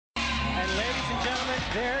And ladies and gentlemen,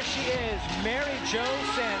 there she is, Mary Jo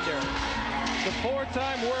Sanders. The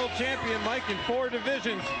four-time world champion, Mike, in 4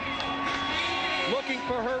 divisions. Looking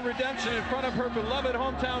for her redemption in front of her beloved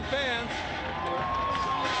hometown fans.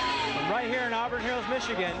 Right here in Auburn Hills,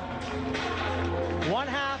 Michigan. One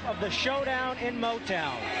half of the Showdown in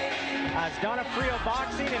Motown. As Donna Frio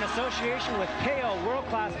Boxing, in association with KO World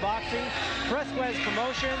Class Boxing, Fresquez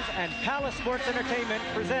Promotions, and Palace Sports Entertainment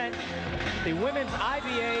present the Women's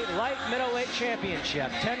IBA Light Middleweight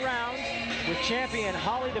Championship. 10 rounds with champion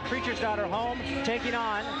Holly the Preacher's Daughter Holm taking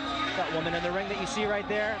on that woman in the ring that you see right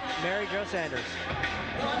there, Mary Jo Sanders.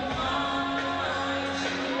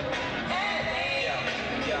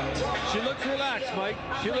 She looks relaxed, Mike.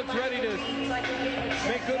 She looks ready to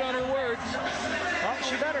make good on her words. Well,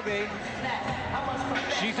 she better be.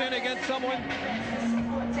 She's in against someone.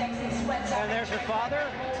 And there's her father,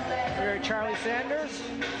 Charlie Sanders.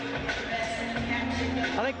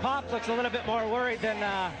 I think Pop looks a little bit more worried than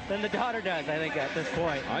the daughter does, I think, at this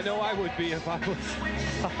point. I know I would be if I was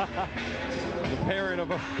the parent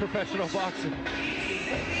of a professional boxer.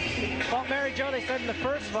 Well, Mary Jo, they said in the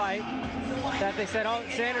first fight that they said, oh,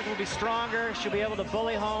 Sanders will be stronger, she'll be able to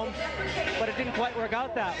bully Holm, but it didn't quite work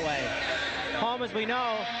out that way. Holm, as we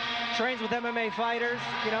know, trains with MMA fighters,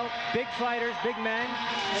 you know, big fighters, big men,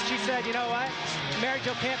 and she said, you know what, Mary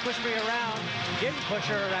Jo can't push me around, didn't push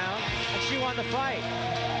her around, and she won the fight.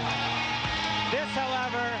 This,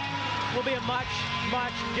 however, will be a much,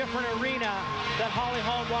 much different arena that Holly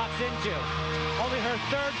Holm walks into. Only her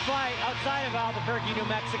 3rd fight outside of Albuquerque, New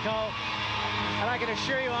Mexico. And I can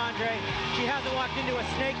assure you, Andre, she hasn't walked into a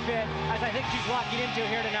snake pit as I think she's walking into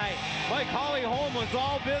here tonight. Mike, Holly Holm was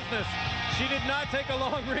all business. She did not take a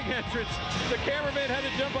long ring entrance. The cameraman had to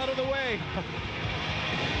jump out of the way.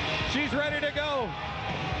 She's ready to go.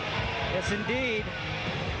 Yes, indeed.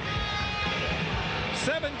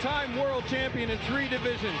 7-time world champion in 3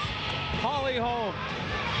 divisions, Holly Holm.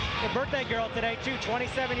 The birthday girl today, too,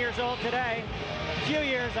 27 years old today. A few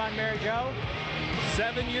years on Mary Jo.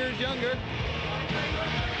 7 years younger.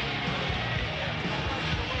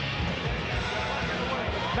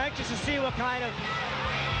 I'm anxious to see what kind of,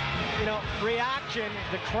 you know, reaction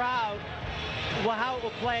the crowd, how it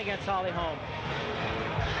will play against Holly Holm.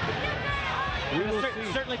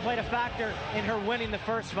 It certainly played a factor in her winning the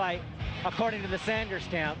first fight, according to the Sanders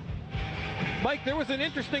camp. Mike, there was an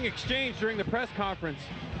interesting exchange during the press conference.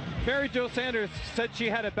 Mary Jo Sanders said she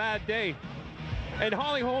had a bad day. And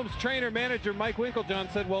Holly Holm's trainer-manager, Mike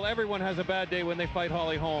Winklejohn, said, well, everyone has a bad day when they fight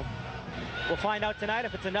Holly Holm. We'll find out tonight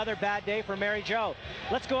if it's another bad day for Mary Jo.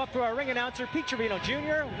 Let's go up to our ring announcer, Pete Trevino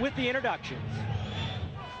Jr., with the introductions.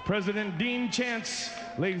 President Dean Chance,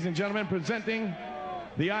 ladies and gentlemen, presenting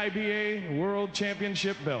the IBA World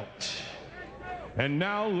Championship belt. And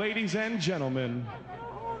now, ladies and gentlemen,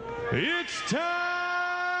 it's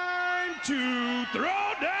time to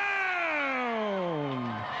throw down!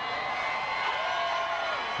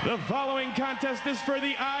 The following contest is for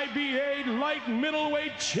the IBA Light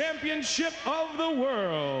Middleweight Championship of the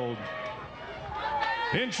World.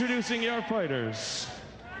 Introducing your fighters.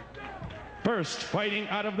 First, fighting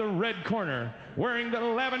out of the red corner, wearing the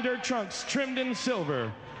lavender trunks trimmed in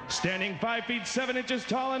silver, standing 5 feet 7 inches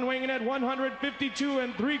tall and weighing in at 152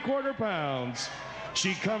 3/4 pounds.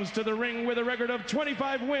 She comes to the ring with a record of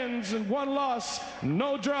 25 wins and 1 loss,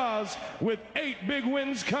 no draws, with 8 big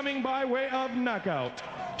wins coming by way of knockout.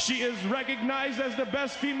 She is recognized as the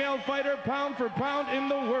best female fighter pound for pound in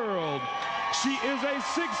the world. She is a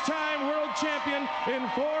 6-time world champion in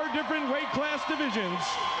 4 different weight class divisions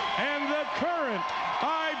and the current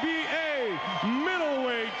IBA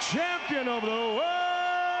middleweight champion of the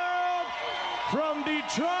world from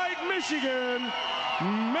Detroit, Michigan,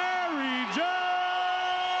 Mary Jo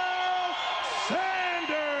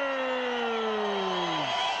Sanders.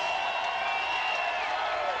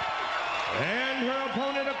 And her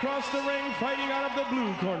opponent across the ring, fighting out of the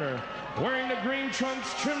blue corner, wearing the green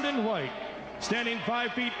trunks trimmed in white, standing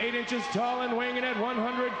 5 feet 8 inches tall and weighing in at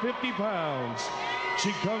 150 pounds.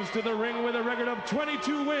 She comes to the ring with a record of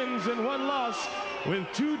 22 wins and 1 loss, with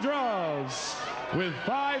 2 draws, with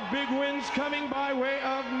 5 big wins coming by way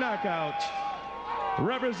of knockout.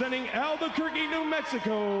 Representing Albuquerque, New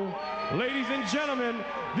Mexico, ladies and gentlemen,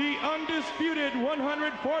 the undisputed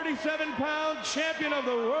 147-pound champion of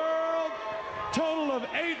the world, total of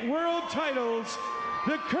 8 world titles,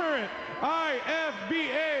 the current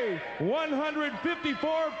IFBA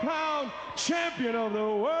 154-pound champion of the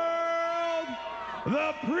world,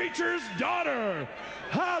 the Preacher's Daughter,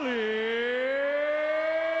 Holly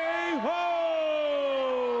Holm.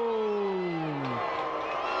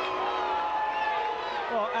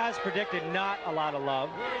 Well, as predicted, not a lot of love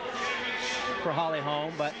for Holly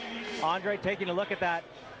Holm, but Andre taking a look at that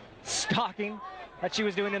stalking that she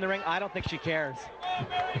was doing in the ring, I don't think she cares.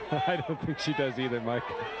 I don't think she does either, Mike.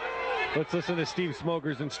 Let's listen to Steve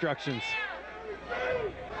Smoger's instructions.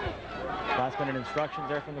 Last minute instructions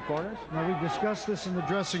there from the corners. Now, we discussed this in the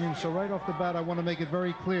dressing room, so right off the bat, I want to make it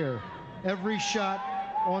very clear. Every shot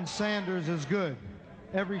on Sanders is good.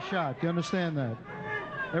 Every shot. Do you understand that?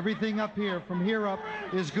 Everything up here, from here up,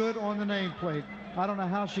 is good on the nameplate. I don't know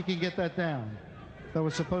how she can get that down. That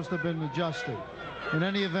was supposed to have been adjusted. In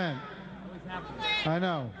any event, I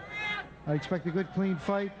know. I expect a good, clean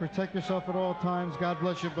fight. Protect yourself at all times. God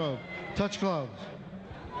bless you both. Touch gloves.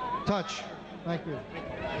 Touch. Thank you.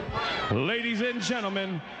 Ladies and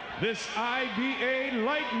gentlemen, this IBA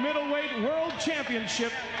Light Middleweight World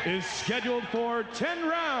Championship is scheduled for 10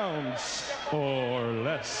 rounds or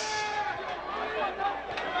less.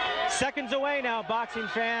 Seconds away now, boxing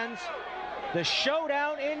fans. The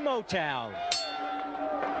showdown in Motown.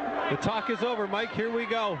 The talk is over, Mike. Here we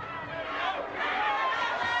go.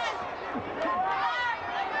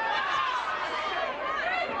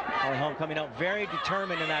 Holly Holm coming out very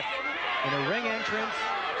determined in a ring entrance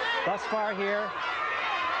thus far here.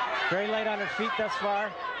 Very light on her feet thus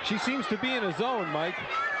far. She seems to be in a zone, Mike.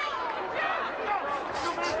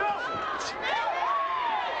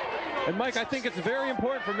 And Mike, I think it's very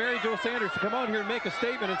important for Mary Jo Sanders to come out here and make a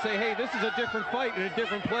statement and say, hey, this is a different fight in a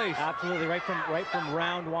different place. Absolutely, right from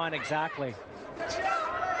round one, exactly.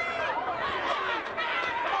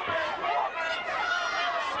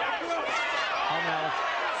 Holm now,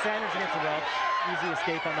 Sanders against the ropes. Easy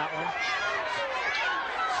escape on that one.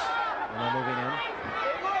 And now moving in.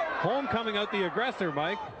 Holm coming out the aggressor,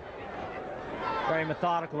 Mike. Very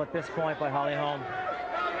methodical at this point by Holly Holm.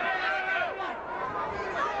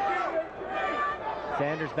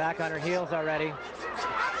 Sanders back on her heels already.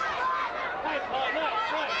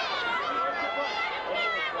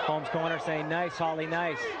 Holm's corner saying, nice, Holly,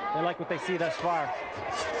 nice. They like what they see thus far.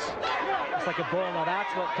 It's like a bull. Now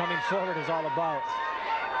that's what coming forward is all about.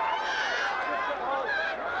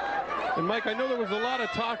 And Mike, I know there was a lot of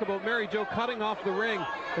talk about Mary Jo cutting off the ring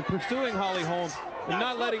and pursuing Holly Holm and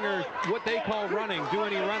not letting her, what they call running, do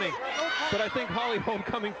any running. But I think Holly Holm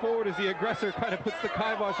coming forward as the aggressor kind of puts the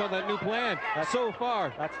kibosh on that new plan so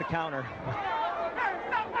far. That's the counter.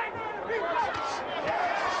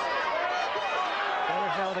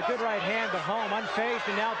 Sanders now with a good right hand, but Holm unfazed,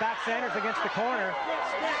 and now back Sanders against the corner.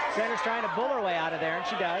 Sanders trying to bull her way out of there, and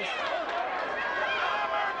she does.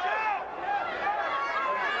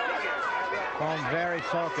 Holm very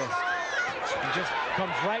focused. And just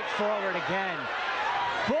comes right forward again.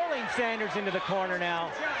 Bullying Sanders into the corner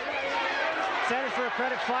now. Sanders, for her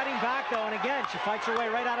credit, fighting back though, and again, she fights her way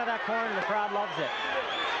right out of that corner, and the crowd loves it.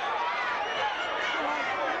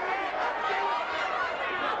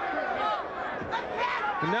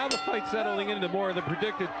 And now the fight settling into more than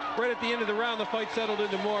predicted. Right at the end of the round, the fight settled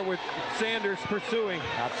into more with Sanders pursuing.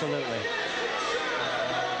 Absolutely.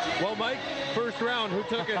 Well, Mike, first round, who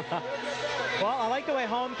took it? Well, I like the way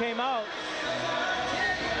Holm came out.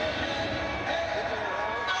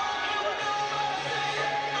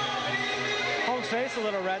 Holm's face a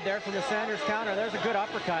little red there from the Sanders counter. There's a good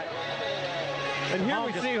uppercut. And here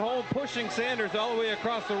we see Holm pushing Sanders all the way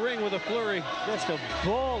across the ring with a flurry. Just a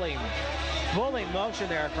bullying motion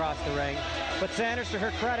there across the ring. But Sanders, to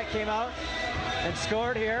her credit, came out and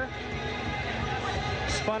scored here.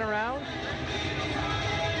 Spun around.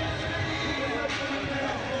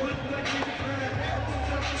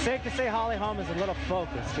 Safe to say Holly Holm is a little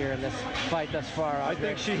focused here in this fight thus far. I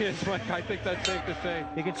think she is, Mike. I think that's safe to say.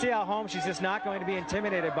 You can see how Holm, she's just not going to be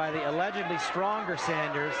intimidated by the allegedly stronger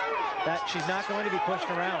Sanders, that she's not going to be pushed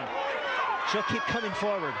around. She'll keep coming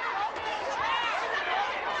forward.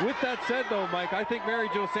 With that said, though, Mike, I think Mary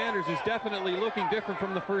Jo Sanders is definitely looking different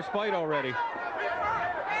from the first fight already.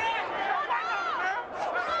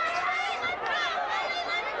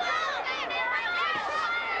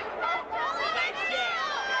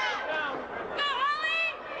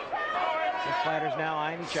 Fighters now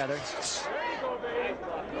eyeing each other.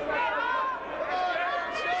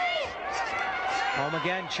 Holm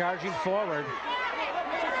again charging forward.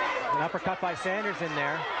 An uppercut by Sanders in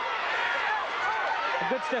there. A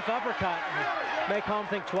good stiff uppercut. Make Holm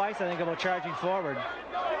think twice, I think, about charging forward.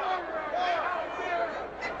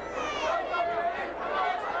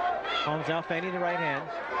 Holm's now feinting the right hand.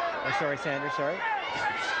 Oh, sorry, Sanders, sorry.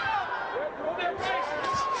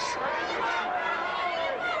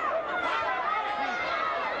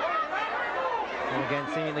 And again,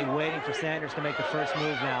 seemingly waiting for Sanders to make the first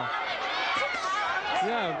move now.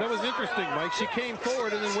 Yeah, that was interesting, Mike. She came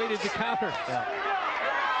forward and then waited to counter. Yeah.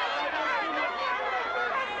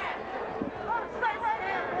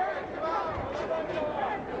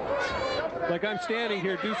 Like, I'm standing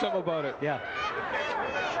here, do something about it. Yeah.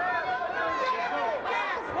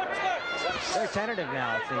 Very tentative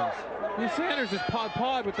now, it seems. And Sanders just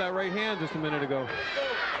pawed with that right hand just a minute ago.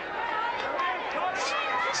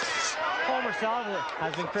 Holm herself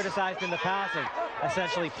has been criticized in the past of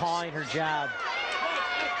essentially pawing her jab.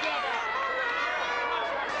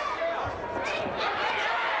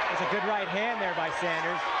 There's a good right hand there by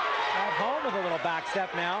Sanders. Holm with a little back step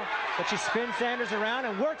now, but she spins Sanders around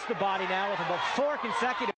and works the body now with about 4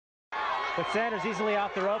 consecutive. But Sanders easily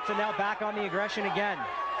off the ropes and now back on the aggression again.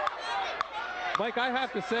 Mike, I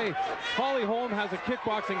have to say, Holly Holm has a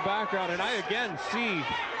kickboxing background, and I again see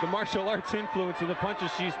the martial arts influence in the punches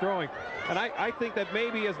she's throwing. And I think that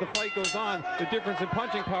maybe as the fight goes on, the difference in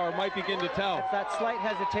punching power might begin to tell. It's that slight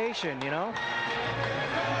hesitation, you know?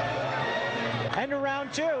 End of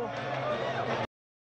round 2.